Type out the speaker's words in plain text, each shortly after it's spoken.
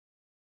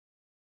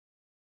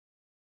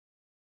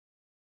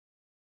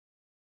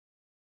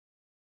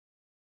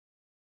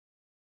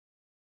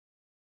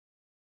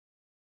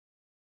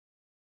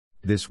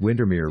This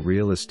Windermere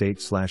Real Estate /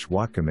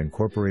 Whatcom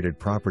Incorporated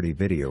property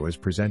video is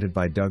presented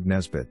by Doug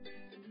Nesbitt.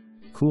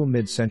 Cool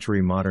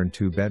mid-century modern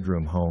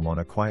 2-bedroom home on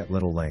a quiet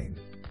little lane.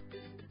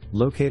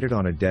 Located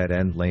on a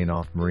dead-end lane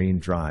off Marine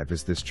Drive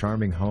is this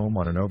charming home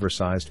on an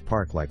oversized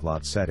park-like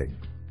lot setting.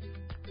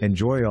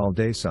 Enjoy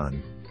all-day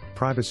sun,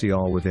 privacy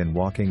all within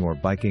walking or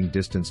biking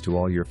distance to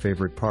all your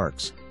favorite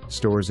parks,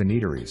 stores and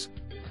eateries.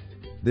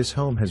 This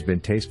home has been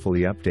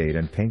tastefully updated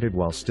and painted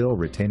while still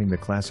retaining the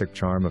classic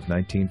charm of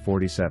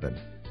 1947.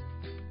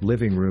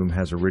 Living room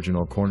has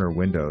original corner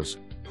windows,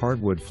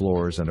 hardwood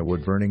floors and a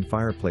wood-burning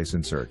fireplace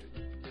insert.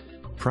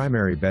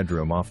 Primary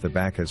bedroom off the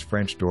back has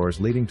French doors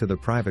leading to the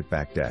private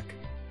back deck.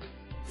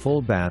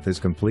 Full bath is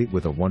complete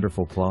with a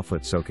wonderful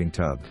clawfoot soaking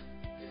tub.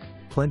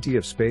 Plenty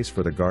of space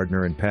for the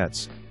gardener and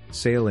pets.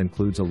 Sale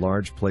includes a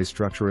large play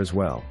structure as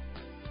well.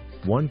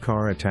 One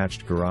car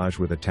attached garage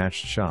with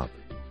attached shop.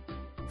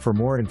 For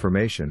more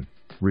information,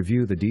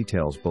 review the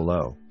details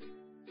below.